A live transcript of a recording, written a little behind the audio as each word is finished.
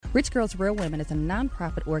Rich Girls Real Women is a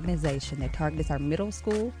nonprofit organization that targets our middle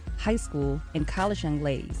school, high school, and college young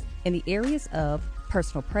ladies in the areas of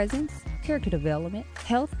personal presence, character development,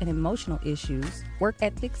 health and emotional issues, work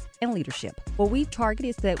ethics, and leadership. What we target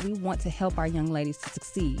is that we want to help our young ladies to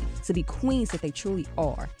succeed, to be queens that they truly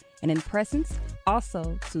are, and in presence,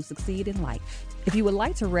 also to succeed in life. If you would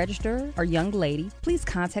like to register our young lady, please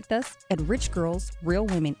contact us at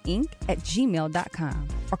richgirlsrealwomeninc@gmail.com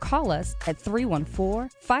or call us at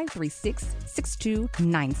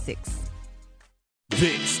 314-536-6296.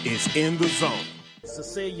 This is In the Zone.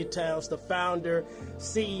 Cecilia Towns, the founder,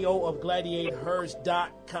 CEO of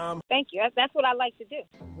GladiatorHers.com. Thank you. That's what I like to do.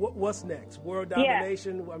 What's next? World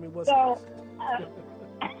domination? Yeah. I mean, what's so, next?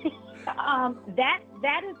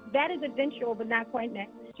 that is eventual, but not quite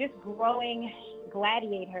next. Just growing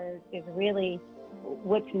Gladiators is really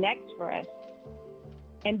what's next for us.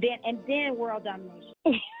 And then world domination.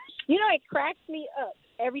 You know, it cracks me up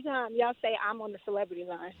every time y'all say I'm on the celebrity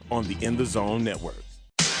line. On the In the Zone Network.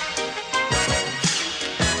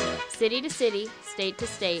 City to city, state to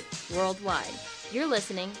state, worldwide. You're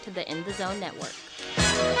listening to the In the Zone Network.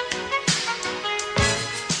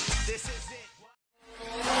 This is it.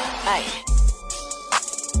 Aye.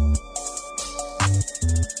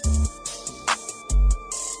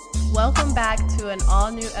 Welcome back to an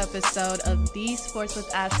all-new episode of the Sports with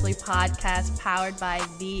Ashley podcast powered by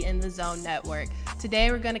the In the Zone Network. Today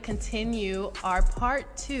we're going to continue our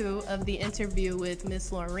part 2 of the interview with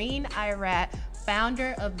Miss Laureen Irat,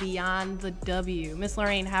 founder of Beyond the W. Miss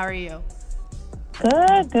Laureen, how are you?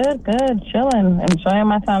 Good. Chilling. Enjoying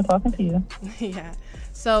my time talking to you. Yeah.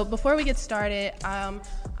 So before we get started, I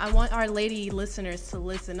want our lady listeners to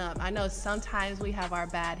listen up. I know sometimes we have our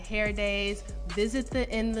bad hair days. Visit the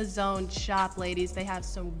In the Zone shop, ladies. They have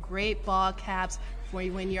some great ball caps for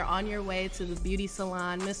you when you're on your way to the beauty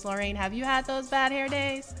salon. Miss Laureen, have you had those bad hair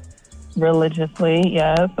days? Religiously,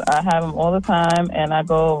 yes. I have them all the time, and I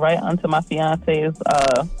go right onto my fiance's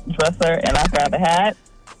dresser, and I grab a hat,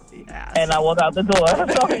 and I walk out the door.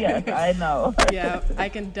 So, yes, I know. Yeah, I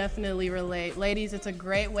can definitely relate. Ladies, it's a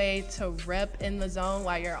great way to rep In the Zone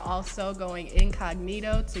while you're also going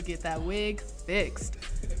incognito to get that wig fixed.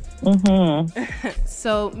 Mm-hmm.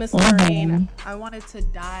 So, Miss Laureen, I wanted to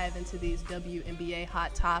dive into these WNBA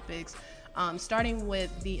hot topics. Starting with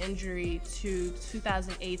the injury to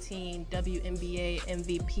 2018 WNBA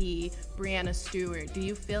MVP Breanna Stewart. Do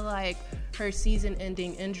you feel like her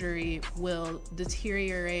season-ending injury will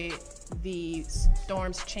deteriorate the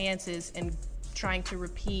Storm's chances in trying to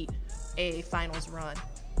repeat a finals run?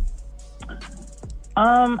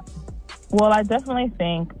 Well, I definitely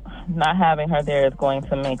think not having her there is going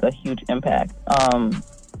to make a huge impact.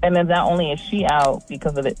 And then not only is she out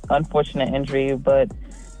because of the unfortunate injury, but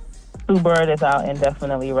Sue Bird is out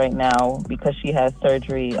indefinitely right now because she has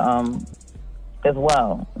surgery as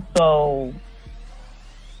well. So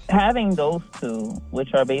having those two,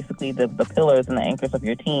 which are basically the pillars and the anchors of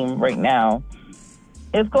your team right now,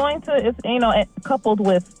 it's coupled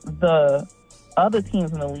with the other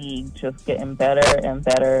teams in the league just getting better and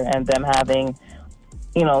better, and them having,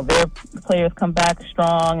 their players come back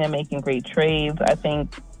strong and making great trades.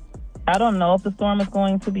 I don't know if the Storm is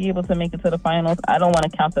going to be able to make it to the finals. I don't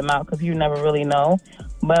want to count them out because you never really know.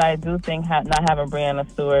 But I do think not having Breanna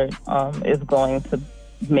Stewart is going to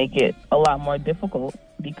make it a lot more difficult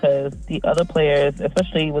because the other players,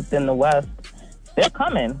 especially within the West, they're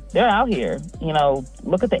coming. They're out here.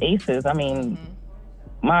 Look at the Aces. I mean,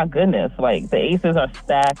 my goodness, the Aces are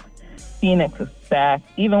stacked. Phoenix is stacked.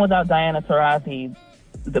 Even without Diana Taurasi,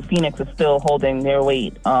 the Phoenix is still holding their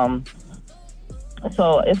weight.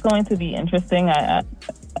 So it's going to be interesting. I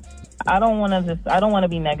don't want to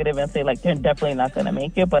be negative and say they're definitely not going to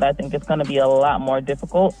make it, but I think it's going to be a lot more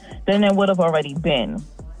difficult than it would have already been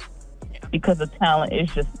because the talent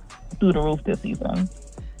is just through the roof this season.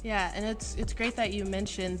 Yeah, and it's great that you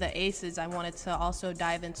mentioned the Aces. I wanted to also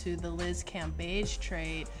dive into the Liz Cambage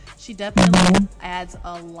trade. She definitely adds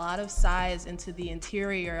a lot of size into the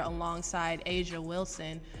interior alongside Asia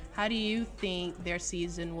Wilson. How do you think their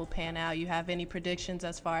season will pan out? You have any predictions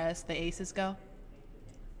as far as the Aces go?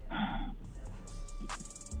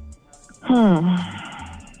 I'm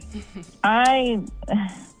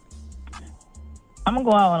going to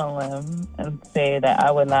go out on a limb and say that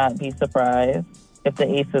I would not be surprised if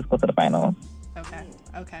the Aces go to the finals.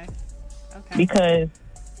 Okay. Because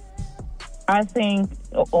I think,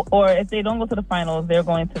 or if they don't go to the finals, they're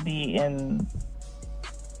going to be in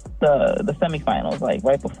the semifinals,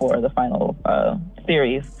 right before the final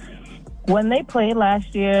series. When they played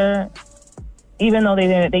last year, even though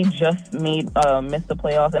they just missed the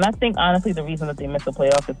playoffs. And I think, honestly, the reason that they missed the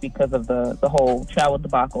playoffs is because of the whole travel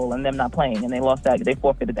debacle and them not playing, and they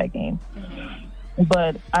forfeited that game. Mm-hmm.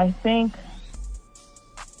 But I think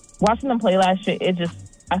watching them play last year,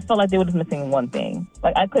 I felt like they were just missing one thing.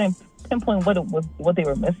 Like, I couldn't pinpoint what they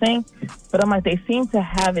were missing, but I'm like, they seem to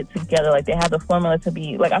have it together. Like, they have the formula to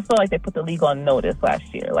be, like, I feel like they put the league on notice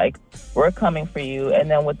last year. Like, we're coming for you. And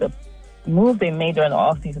then with the moves they made during the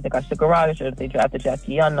offseason, they got Sugar Rogers, they drafted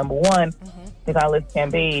Jackie Young, number one. Mm-hmm. They got Liz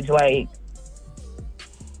Cambage. Like,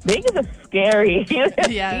 they get just scary this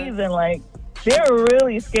season. Like, they're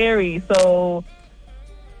really scary. So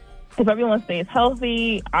if everyone stays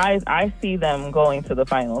healthy, I see them going to the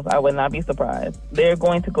finals. I would not be surprised. They're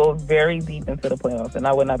going to go very deep into the playoffs, and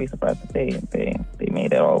I would not be surprised if they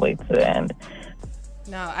made it all the way to the end.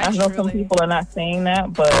 No, I know some people are not saying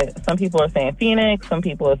that, but some people are saying Phoenix, some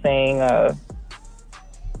people are saying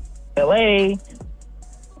LA.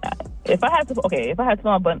 If I had to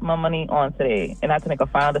put my money on today and I had to make a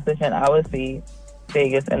final decision, I would see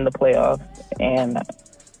Vegas in the playoffs and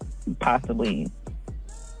possibly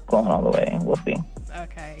going all the way. We'll see.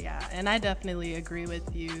 Okay, yeah, and I definitely agree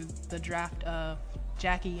with you. The draft of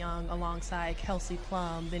Jackie Young alongside Kelsey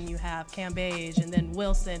Plum, then you have Cambage, and then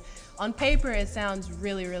Wilson. On paper, it sounds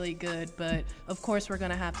really, really good, but of course, we're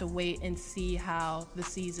going to have to wait and see how the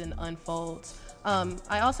season unfolds.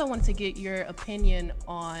 I also wanted to get your opinion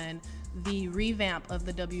on the revamp of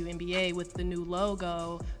the WNBA with the new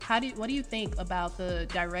logo. What do you think about the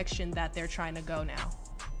direction that they're trying to go now?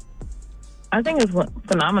 I think it's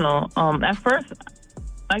phenomenal. At first,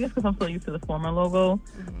 I guess because I'm so used to the former logo,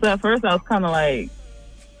 mm-hmm. So at first I was kind of like,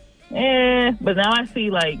 but now I see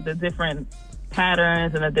like the different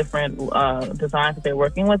patterns and the different designs that they're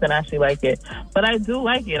working with, and I actually like it. But I do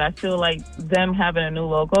like it. I feel like them having a new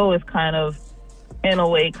logo is kind of, in a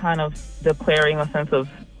way, kind of declaring a sense of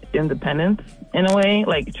independence, in a way,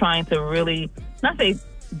 like trying to really, not say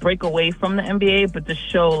break away from the NBA, but to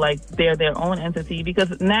show like they're their own entity,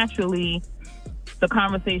 because naturally the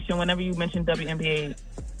conversation, whenever you mention WNBA,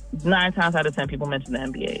 9 times out of 10 people mention the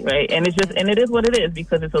NBA, right? And it is what it is,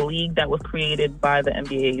 because it's a league that was created by the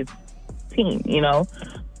NBA's team, you know?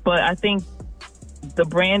 But I think the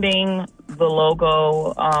branding, the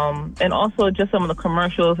logo, and also just some of the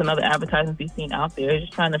commercials and other advertisements we've seen out there,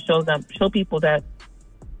 just trying to show people that,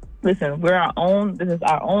 listen, we're our own, this is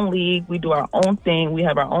our own league, we do our own thing, we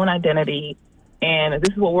have our own identity, and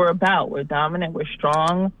this is what we're about. We're dominant, we're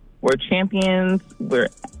strong, we're champions, we're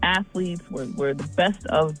athletes, we're the best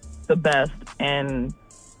of the best, and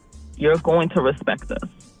you're going to respect us.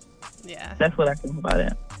 Yeah. That's what I think about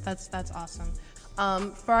it. That's awesome.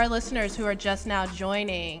 For our listeners who are just now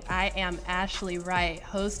joining, I am Ashley Wright,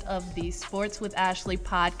 host of the Sports with Ashley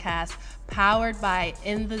podcast, powered by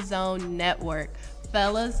In the Zone Network.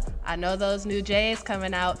 Fellas, I know those new J's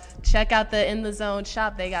coming out. Check out the In the Zone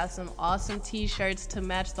shop. They got some awesome t-shirts to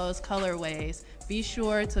match those colorways. Be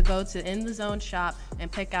sure to go to In the Zone shop and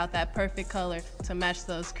pick out that perfect color to match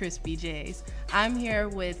those crispy J's. I'm here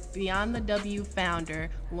with Beyond the W founder,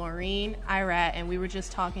 Laureen Irat, and we were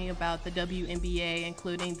just talking about the WNBA,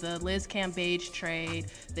 including the Liz Cambage trade,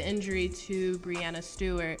 the injury to Breanna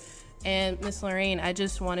Stewart. And Miss Laureen, I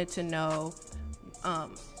just wanted to know, I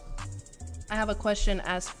have a question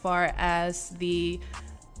as far as the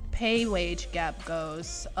pay wage gap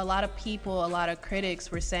goes. A lot of people, a lot of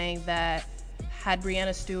critics were saying that had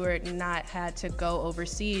Breanna Stewart not had to go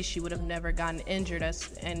overseas, she would have never gotten injured.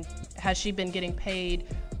 And has she been getting paid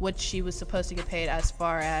what she was supposed to get paid as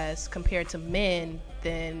far as compared to men,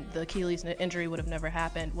 then the Achilles injury would have never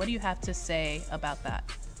happened. What do you have to say about that?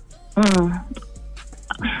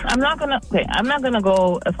 I'm not gonna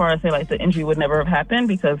go as far as say like the injury would never have happened,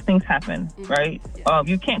 because things happen, mm-hmm. right? Yeah.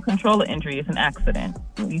 You can't control an injury; it's an accident.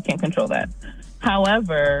 You can't control that.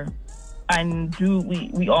 However,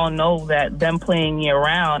 we all know that them playing year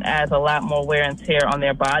round adds a lot more wear and tear on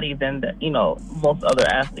their body than most other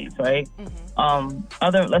athletes, right? Mm-hmm.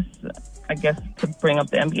 I guess to bring up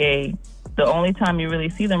the NBA, the only time you really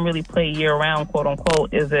see them really play year round, quote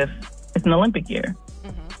unquote, is if it's an Olympic year.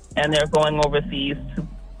 And they're going overseas to,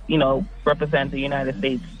 represent the United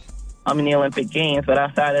States in the Olympic Games. But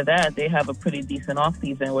outside of that, they have a pretty decent off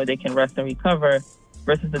season where they can rest and recover,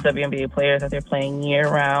 versus the WNBA players that they're playing year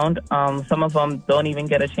round. Some of them don't even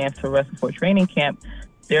get a chance to rest before training camp.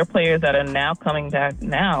 There are players that are now coming back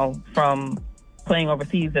now from playing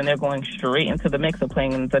overseas, and they're going straight into the mix of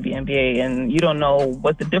playing in the WNBA. And you don't know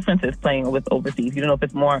what the difference is playing with overseas. You don't know if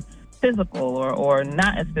it's more physical or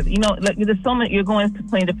not as physical. Like there's so many. You're going to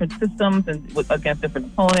play in different systems and against different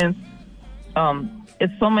opponents.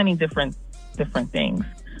 It's so many different things.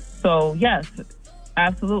 So yes,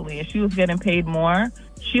 absolutely. If she was getting paid more,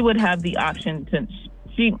 she would have the option to.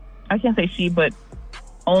 I can't say she, but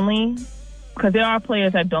only because there are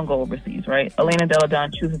players that don't go overseas, right? Elena Delle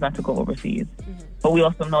Donne chooses not to go overseas, but we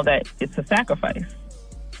also know that it's a sacrifice.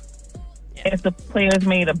 If the players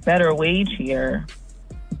made a better wage here,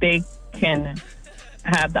 they can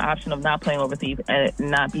have the option of not playing overseas and it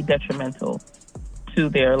not be detrimental to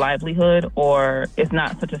their livelihood, or it's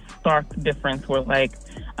not such a stark difference where, like,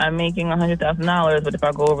 I'm making $100,000, but if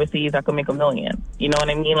I go overseas, I could make $1 million. You know what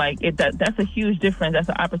I mean? Like, that's a huge difference. That's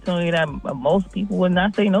an opportunity that most people would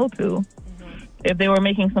not say no to. If they were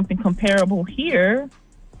making something comparable here,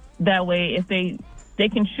 that way, if they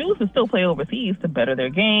can choose to still play overseas to better their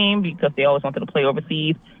game because they always wanted to play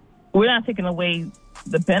overseas. We're not taking away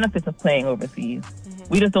the benefits of playing overseas.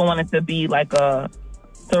 We just don't want it to be like a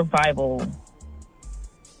survival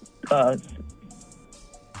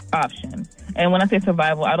option. And when I say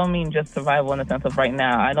survival, I don't mean just survival in the sense of right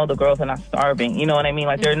now. I know the girls are not starving. You know what I mean?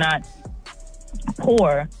 Like, they're not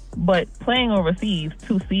poor, but playing overseas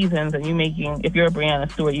 2 seasons and you making, if you're a Breanna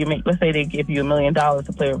Stewart, you make, let's say they give you $1 million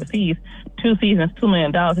to play overseas, 2 seasons, $2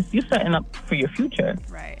 million, it's you setting up for your future.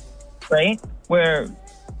 Right?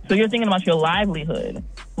 So you're thinking about your livelihood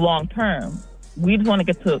long term. We just want to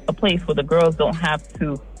get to a place where the girls don't have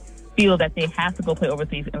to feel that they have to go play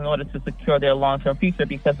overseas in order to secure their long-term future,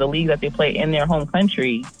 because the league that they play in their home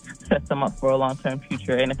country sets them up for a long-term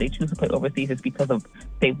future. And if they choose to play overseas, it's because of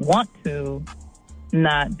they want to,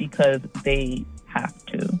 not because they have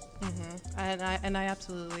to. And I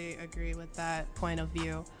absolutely agree with that point of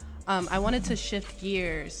view. I wanted to shift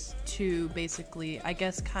gears to basically, I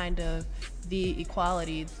guess, kind of the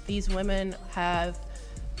equality. These women have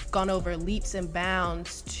gone over leaps and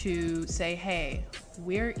bounds to say, hey,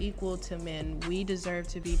 we're equal to men. We deserve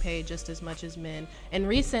to be paid just as much as men. And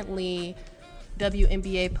recently,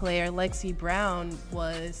 WNBA player Lexie Brown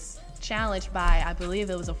was challenged by, I believe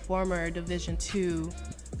it was a former Division II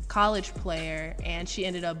college player, and she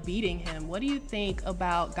ended up beating him. What do you think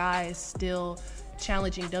about guys still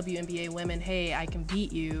challenging WNBA women, hey, I can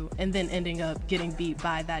beat you, and then ending up getting beat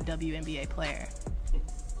by that WNBA player?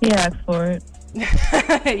 Yeah, for it.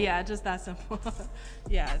 Yeah, just that simple.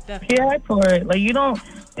 Yeah, definitely. Yeah, for it. Like, you don't.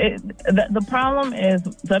 The problem is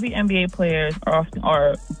WNBA players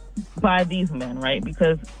are by these men, right?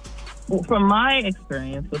 Because from my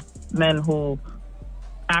experience with men who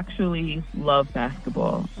actually love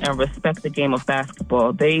basketball and respect the game of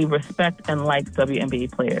basketball, they respect and like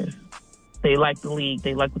WNBA players. They like the league.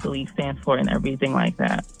 They like what the league stands for and everything like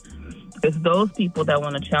that. It's those people that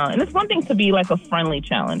want to challenge. And it's one thing to be like a friendly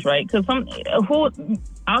challenge, right? Because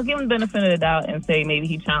I'll give him the benefit of the doubt and say maybe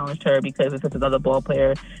he challenged her because it's just another ball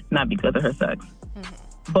player, not because of her sex.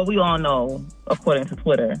 But we all know, according to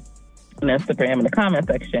Twitter and Instagram and the comment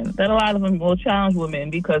section, that a lot of them will challenge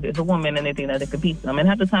women because it's a woman and they think that they could beat them. And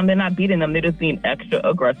half the time they're not beating them. They're just being extra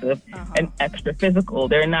aggressive and extra physical.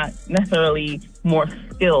 They're not necessarily more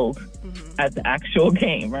skilled at the actual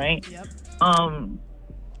game, right?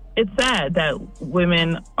 It's sad that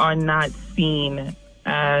women are not seen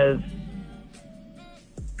as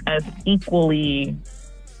equally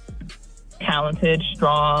talented,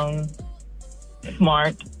 strong,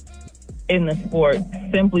 smart in the sport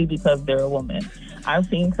simply because they're a woman. I've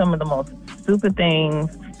seen some of the most stupid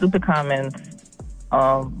things, stupid comments,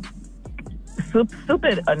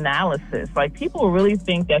 stupid analysis. Like, people really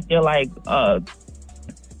think that they're like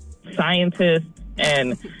scientists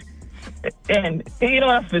and you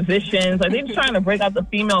know, physicians. Like, they're trying to break out the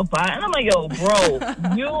female body, and I'm like, yo,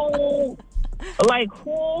 bro, you like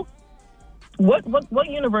who? What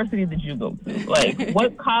university did you go to? Like,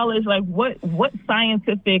 what college? Like, what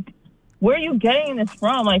scientific? Where are you getting this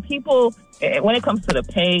from? Like, people, when it comes to the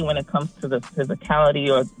pay, when it comes to the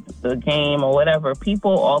physicality or the game or whatever,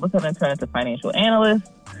 people all of a sudden turn into financial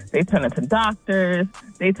analysts. They turn into doctors.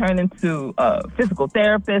 They turn into physical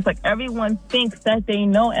therapists. Like, everyone thinks that they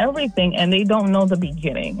know everything, and they don't know the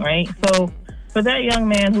beginning, right? So for that young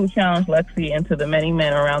man who challenged Lexie, and to the many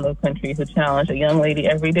men around the country who challenge a young lady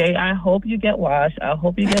every day, I hope you get washed. I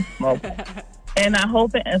hope you get smoked. And I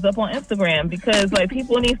hope it ends up on Instagram, because, like,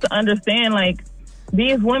 people need to understand, like,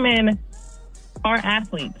 these women are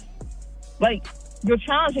athletes. Like, you're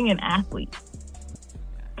challenging an athlete.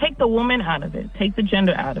 Take the woman out of it. Take the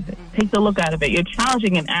gender out of it. Take the look out of it. You're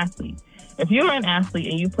challenging an athlete. If you're an athlete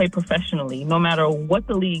and you play professionally, no matter what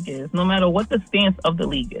the league is, no matter what the stance of the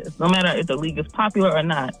league is, no matter if the league is popular or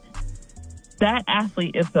not, that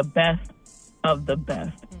athlete is the best of the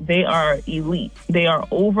best. They are elite. They are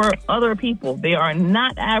over other people. They are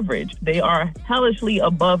not average. They are hellishly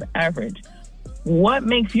above average. what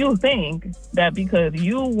makes you think that because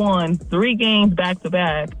you won 3 games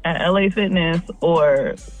back-to-back at LA Fitness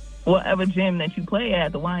or whatever gym that you play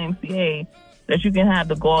at, the YMCA, that you can have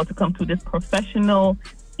the gall to come to this professional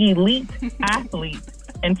elite athlete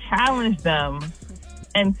and challenge them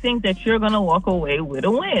and think that you're going to walk away with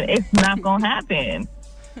a win? It's not going to happen.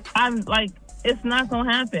 I'm like, it's not going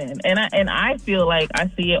to happen. And I feel like I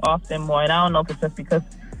see it often more, and I don't know if it's just because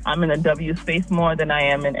I'm in a W space more than I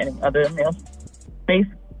am in any other male space,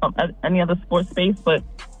 any other sports space, but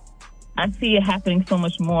I see it happening so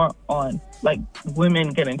much more on, like,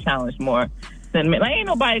 women getting challenged more than men. Like, ain't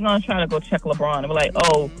nobody going to try to go check LeBron and be like,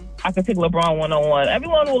 oh, I could take LeBron one-on-one.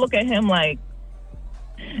 Everyone will look at him like,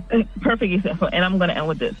 perfect example, and I'm going to end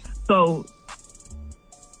with this. So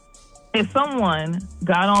if someone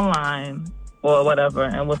got online or whatever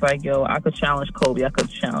and was like, yo, I could challenge Kobe, I could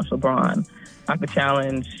challenge LeBron, I could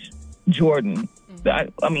challenge Jordan.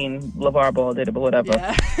 I mean, LeVar Ball did it, but whatever.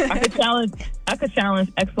 Yeah. I could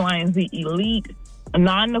challenge X, Y, and Z elite,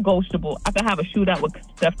 non-negotiable. I could have a shootout with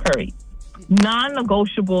Steph Curry.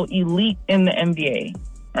 Non-negotiable elite in the NBA,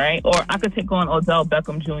 right? Or I could take on Odell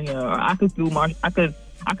Beckham Jr. Or I could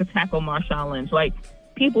tackle Marshawn Lynch. Like,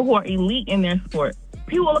 people who are elite in their sport.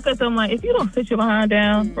 People look at them like, if you don't sit your behind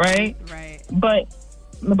down, right? Right. But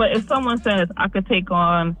if someone says I could take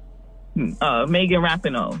on Megan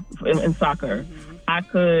Rapinoe in soccer, I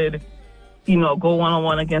could, go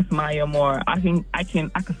one-on-one against Maya Moore. I could.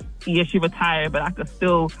 Yeah, she retired, but I could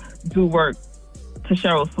still do work to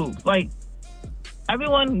Cheryl Swoops. Like,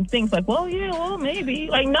 everyone thinks like, well, maybe.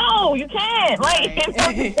 Like, no, you can't. Like,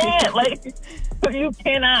 you can't. Like, you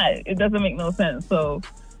cannot. It doesn't make no sense. So,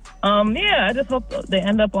 I just hope they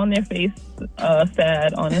end up on their face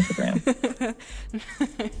sad on Instagram.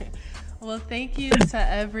 Well, thank you to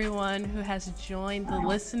everyone who has joined the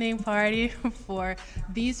listening party for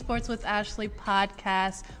the Sports with Ashley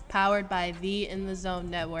podcast powered by the In the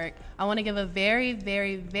Zone Network. I want to give a very,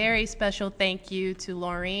 very, very special thank you to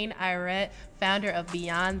Laureen Irat, founder of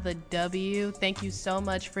Beyond the W. Thank you so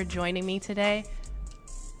much for joining me today.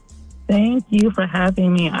 Thank you for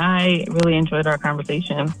having me. I really enjoyed our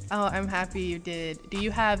conversation. Oh, I'm happy you did. Do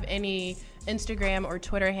you have any Instagram or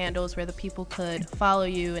Twitter handles where the people could follow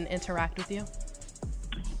you and interact with you?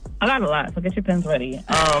 I got a lot, so get your pens ready.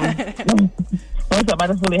 What's up? I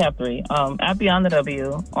just really have 3. At Beyond the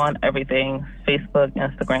W on everything: Facebook,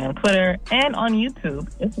 Instagram, Twitter, and on YouTube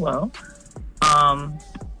as well.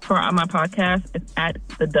 For my podcast, it's at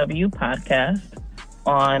the W Podcast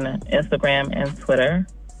on Instagram and Twitter.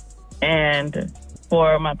 And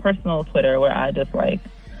for my personal Twitter, where I just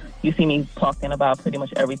you see me talking about pretty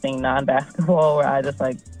much everything non-basketball, where I just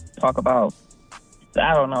talk about,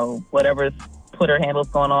 I don't know, whatever's Twitter handle's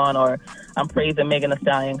going on, or I'm praising Megan Thee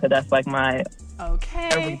Stallion because that's my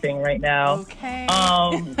everything right now. Okay.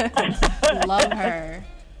 Love her.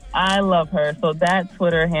 I love her. So that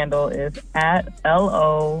Twitter handle is at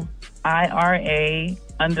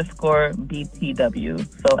LOIRA_BTW.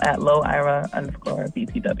 So at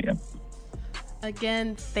LOIRA_BTW.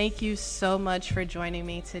 Again, thank you so much for joining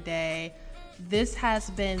me today. This has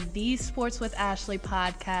been the Sports with Ashley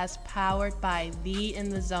podcast powered by the In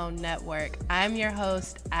the Zone Network. I'm your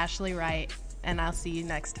host, Ashley Wright, and I'll see you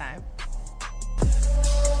next time.